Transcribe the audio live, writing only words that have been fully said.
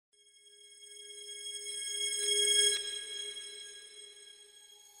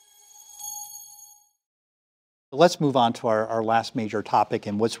Let's move on to our last major topic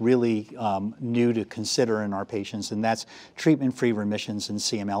and what's really new to consider in our patients, and that's treatment-free remissions in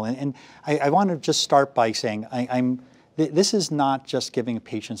CML. And I want to just start by saying this is not just giving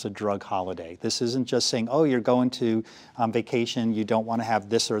patients a drug holiday. This isn't just saying, oh, you're going to vacation, you don't want to have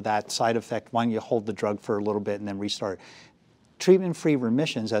this or that side effect, why don't you hold the drug for a little bit and then restart. Treatment-free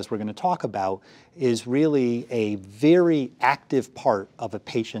remissions, as we're going to talk about, is really a very active part of a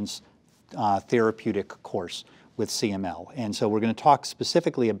patient's therapeutic course with CML. And so we're going to talk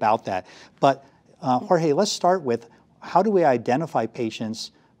specifically about that. But Jorge, let's start with how do we identify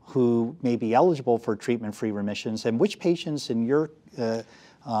patients who may be eligible for treatment-free remissions, and which patients in your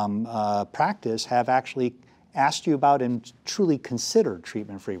practice have actually asked you about and truly considered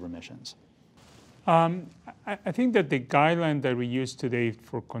treatment-free remissions? I think that the guideline that we use today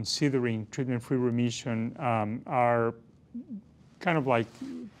for considering treatment-free remission are kind of like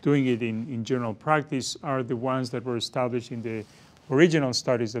doing it in general practice, are the ones that were established in the original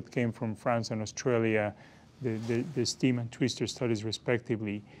studies that came from France and Australia, the STEAM and TWISTER studies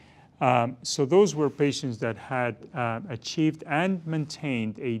respectively. So those were patients that had achieved and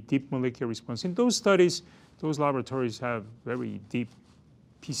maintained a deep molecular response. In those studies, those laboratories have very deep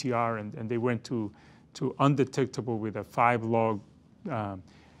PCR, and they went to undetectable with a 5-log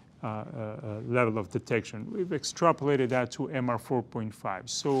level of detection. We've extrapolated that to MR 4.5.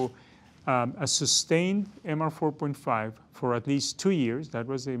 So a sustained MR 4.5 for at least 2 years, that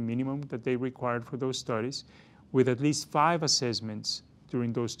was the minimum that they required for those studies, with at least 5 assessments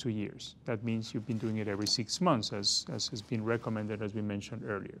during those 2 years. That means you've been doing it every 6 months, as has been recommended, as we mentioned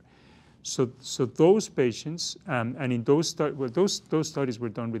earlier. So those patients, and in those studies were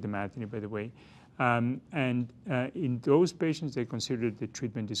done with imatinib, by the way, in those patients, they considered the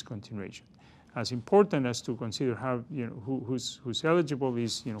treatment discontinuation. As important as to consider how, who's eligible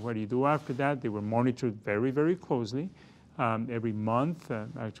is, what do you do after that? They were monitored very, very closely every month.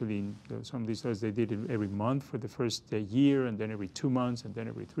 Actually, in some of these studies, they did it every month for the first year, and then every 2 months, and then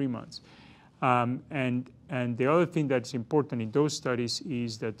every 3 months. And the other thing that's important in those studies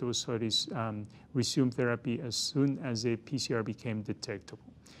is that those studies resumed therapy as soon as the PCR became detectable.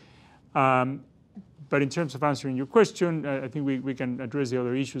 But in terms of answering your question, I think we can address the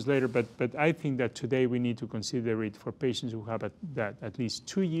other issues later, but I think that today we need to consider it for patients who have at least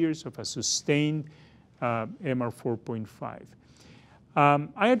 2 years of a sustained MR 4.5.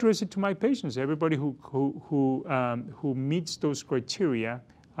 I address it to my patients. Everybody who meets those criteria,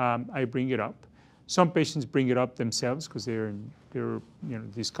 I bring it up. Some patients bring it up themselves because they're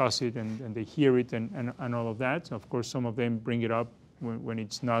discuss it and they hear it and all of that. Of course, some of them bring it up when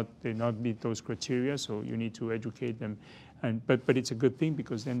they not meet those criteria, so you need to educate them. But it's a good thing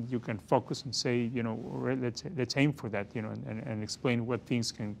because then you can focus and say, let's aim for that, and explain what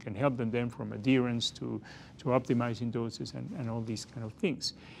things can help them then, from adherence to optimizing doses and all these kind of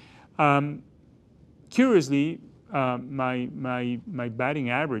things. Curiously, my batting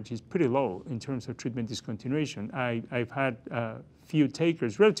average is pretty low in terms of treatment discontinuation. I've had few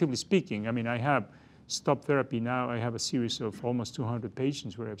takers, relatively speaking. I mean, I have stopped therapy now. I have a series of almost 200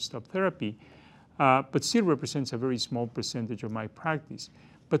 patients where I've stopped therapy, but still represents a very small percentage of my practice.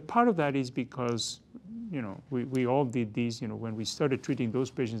 But part of that is because, we all did this, when we started treating those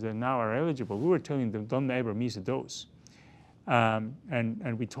patients that now are eligible, we were telling them, don't ever miss a dose.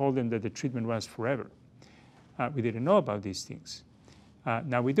 And we told them that the treatment was forever. We didn't know about these things.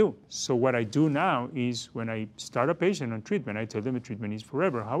 Now we do. So what I do now is when I start a patient on treatment, I tell them the treatment is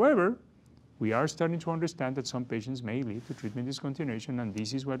forever. However, we are starting to understand that some patients may lead to treatment discontinuation, and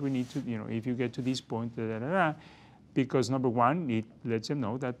this is what we need to, if you get to this point, because number one, it lets them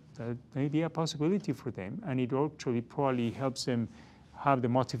know that that may be a possibility for them, and it actually probably helps them have the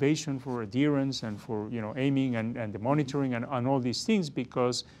motivation for adherence and for aiming and the monitoring and all these things,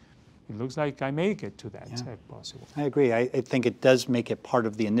 because it looks like I may get to that if possible. I agree. I think it does make it part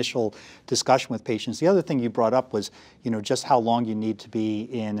of the initial discussion with patients. The other thing you brought up was, just how long you need to be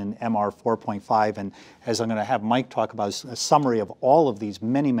in an MR 4.5. And as I'm going to have Mike talk about, a summary of all of these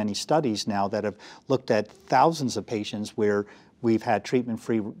many, many studies now that have looked at thousands of patients where we've had treatment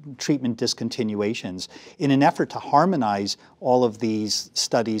discontinuations. In an effort to harmonize all of these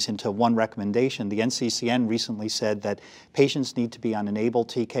studies into one recommendation, the NCCN recently said that patients need to be on an able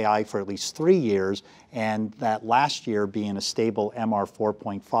TKI for at least 3 years, and that last year be in a stable MR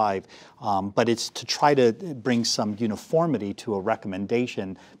 4.5. But it's to try to bring some uniformity to a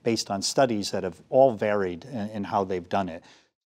recommendation based on studies that have all varied in how they've done it.